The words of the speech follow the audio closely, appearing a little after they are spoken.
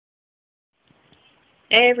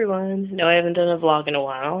Hey everyone! No, I haven't done a vlog in a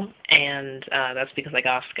while, and that's because I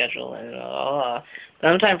got off schedule, and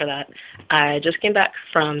don't have time for that. I just came back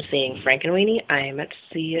from seeing Frankenweenie. I meant to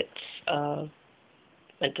see it, I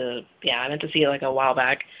meant to see it like a while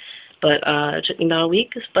back, but it took me about a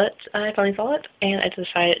week, but I finally saw it, and I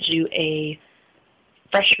decided to do a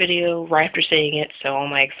fresh video right after seeing it, so all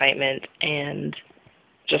my excitement and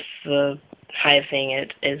just the high of seeing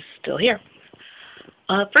it is still here.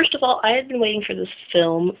 First of all, I had been waiting for this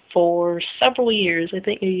film for several years. I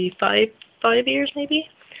think maybe five years, maybe.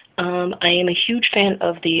 I am a huge fan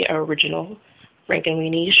of the original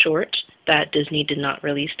Frankenweenie short that Disney did not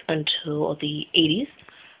release until the 80s.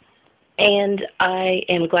 And I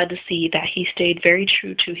am glad to see that he stayed very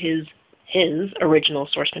true to his original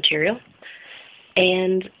source material.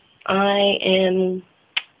 And I am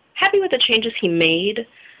happy with the changes he made.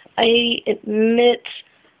 I admit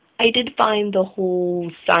I did find the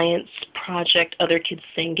whole science project, other kids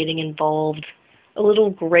thing, getting involved a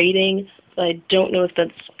little grating, but I don't know if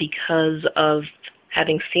that's because of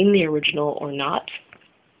having seen the original or not.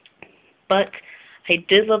 But I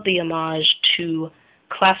did love the homage to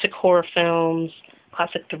classic horror films,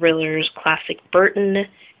 classic thrillers, classic Burton,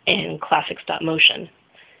 and classic stop motion.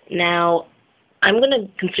 Now, I'm going to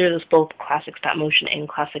consider this both classic stop motion and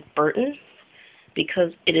classic Burton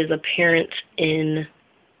because it is apparent in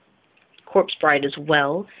Corpse Bride as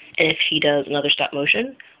well, and if he does another stop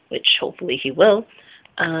motion, which hopefully he will,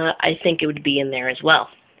 I think it would be in there as well.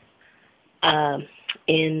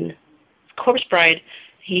 In Corpse Bride,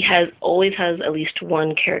 he always has at least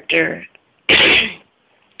one character,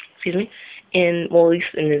 excuse me, at least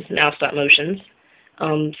in his now stop motions,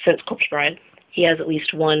 since Corpse Bride, he has at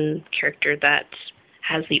least one character that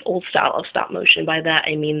has the old style of stop motion. By that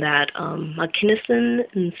I mean that Kinnison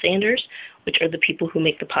and Sanders, which are the people who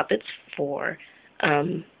make the puppets for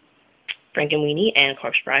Frankenweenie and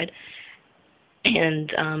Corpse Bride,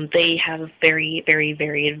 and they have very, very,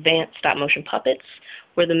 very advanced stop motion puppets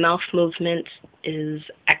where the mouth movement is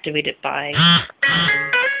activated by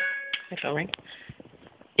my phone rang,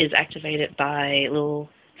 is activated by little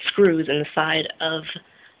screws in the side of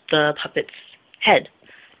the puppet's head.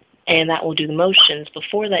 And that will do the motions.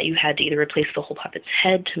 Before that, you had to either replace the whole puppet's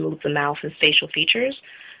head to move the mouth and facial features,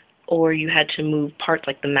 or you had to move parts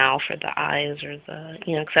like the mouth or the eyes or the,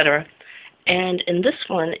 etc. And in this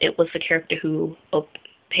one, it was the character who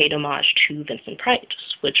paid homage to Vincent Price,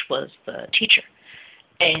 which was the teacher.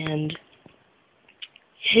 And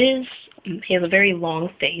he has a very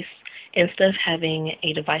long face. Instead of having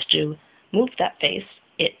a device to move that face,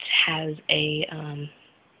 he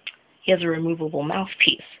has a removable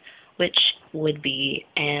mouthpiece, which would be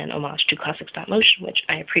an homage to classic stop motion, which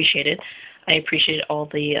I appreciated. I appreciated all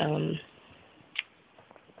the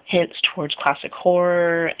hints towards classic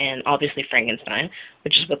horror and obviously Frankenstein,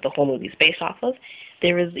 which is what the whole movie is based off of.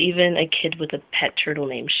 There was even a kid with a pet turtle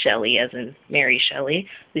named Shelley, as in Mary Shelley.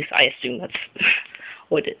 At least I assume that's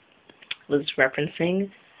what it was referencing.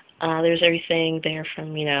 There's everything there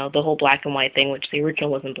from, the whole black and white thing, which the original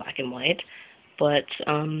wasn't black and white, but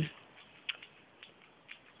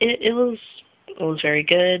It was very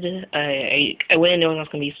good. I went in knowing I was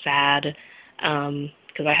going to be sad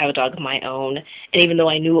because I have a dog of my own, and even though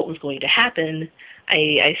I knew what was going to happen,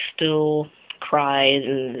 I still cried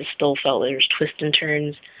and still felt there's twists and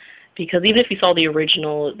turns, because even if you saw the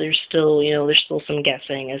original, there's still some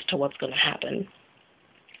guessing as to what's going to happen.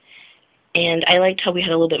 And I liked how we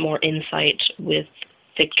had a little bit more insight with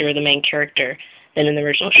Victor, the main character, than in the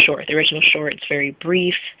original short. The original short, it's very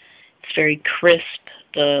brief, it's very crisp,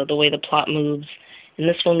 the way the plot moves. In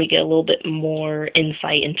this one, we get a little bit more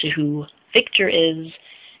insight into who Victor is,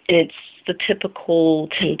 and it's the typical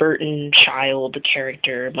Tim Burton child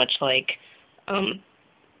character, much like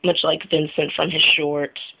Vincent from his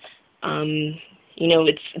shorts.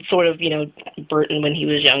 It's sort of Burton when he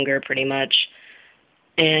was younger, pretty much.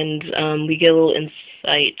 And we get a little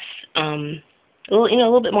insights, a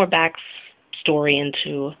little bit more backstory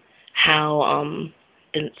into how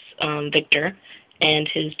Victor and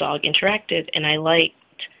his dog interacted, and I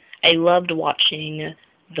loved watching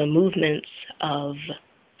the movements of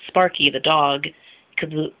Sparky, the dog,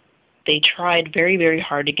 because they tried very, very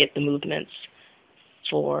hard to get the movements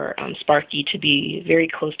for Sparky to be very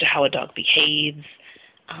close to how a dog behaves,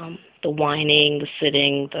 the whining, the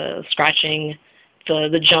sitting, the scratching,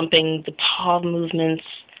 the jumping, the paw movements.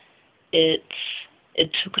 It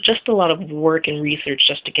took just a lot of work and research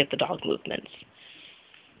just to get the dog movements.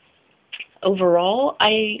 Overall,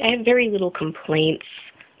 I have very little complaints.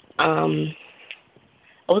 I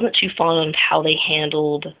wasn't too fond of how they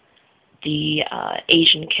handled the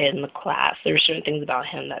Asian kid in the class. There were certain things about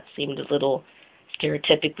him that seemed a little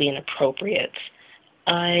stereotypically inappropriate.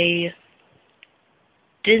 I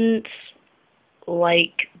didn't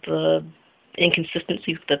like the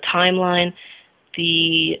inconsistencies with the timeline.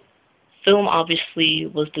 The film obviously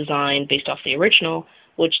was designed based off the original,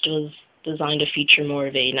 which was designed to feature more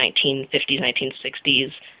of a 1950s,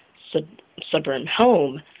 1960s suburban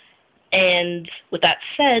home. And with that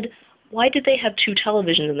said, why did they have two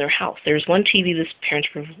televisions in their house? There's one TV this parents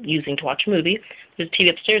were using to watch a movie. There's a TV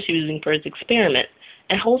upstairs he was using for his experiment.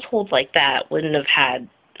 And households like that wouldn't have had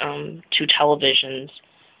two televisions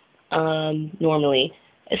normally,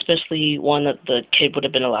 especially one that the kid would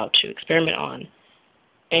have been allowed to experiment on.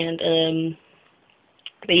 And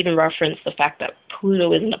they even reference the fact that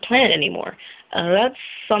Pluto isn't a planet anymore. That's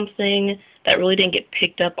something that really didn't get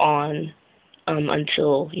picked up on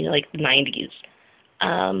until, like the 90s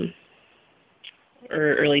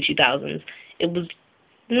or early 2000s. It was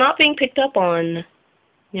not being picked up on,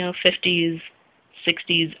 50s,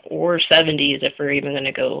 60s, or 70s, if we're even going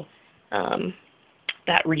to go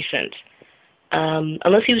that recent.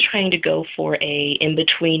 Unless he was trying to go for a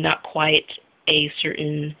in-between, not quite a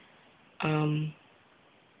certain,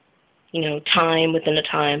 time within a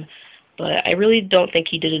time. But I really don't think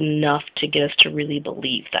he did enough to get us to really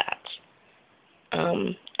believe that.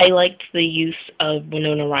 I liked the use of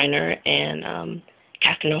Winona Ryder and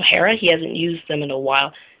Catherine O'Hara. He hasn't used them in a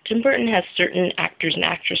while. Tim Burton has certain actors and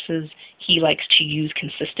actresses he likes to use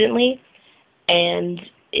consistently. And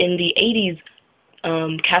in the 80s,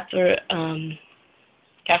 Catherine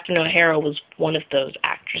O'Hara was one of those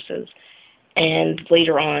actresses. And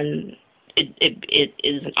later on, it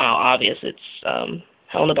is obvious it's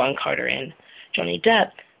Helena Bonham Carter and Johnny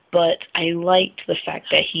Depp. But I liked the fact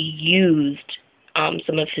that he used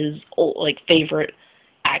some of his old, favorite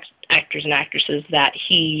actors and actresses that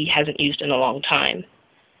he hasn't used in a long time.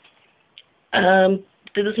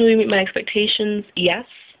 Did this movie meet my expectations? Yes.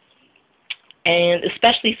 And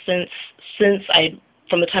especially since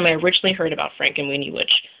from the time I originally heard about Frankenweenie,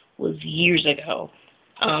 which was years ago,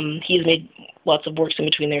 he's made lots of works in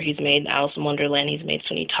between there. He's made Alice in Wonderland. He's made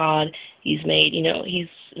Sweeney Todd. He's made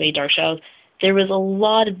Dark Shadows. There was a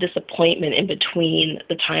lot of disappointment in between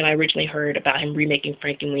the time I originally heard about him remaking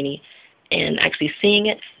Frankenweenie and actually seeing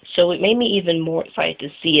it. So it made me even more excited to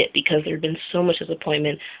see it because there had been so much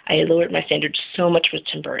disappointment. I had lowered my standards so much with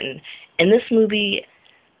Tim Burton. And this movie,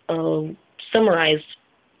 summarized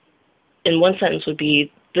in one sentence, would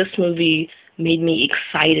be, this movie made me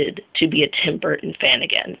excited to be a Tim Burton fan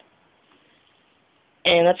again.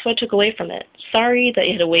 And that's what I took away from it. Sorry that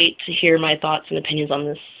you had to wait to hear my thoughts and opinions on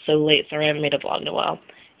this so late. Sorry I haven't made a vlog in a while.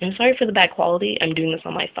 And sorry for the bad quality. I'm doing this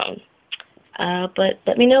on my phone. But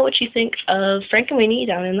let me know what you think of Frankenweenie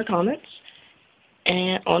down in the comments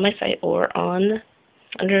and on my site or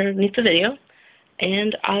underneath the video.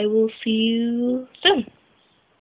 And I will see you soon.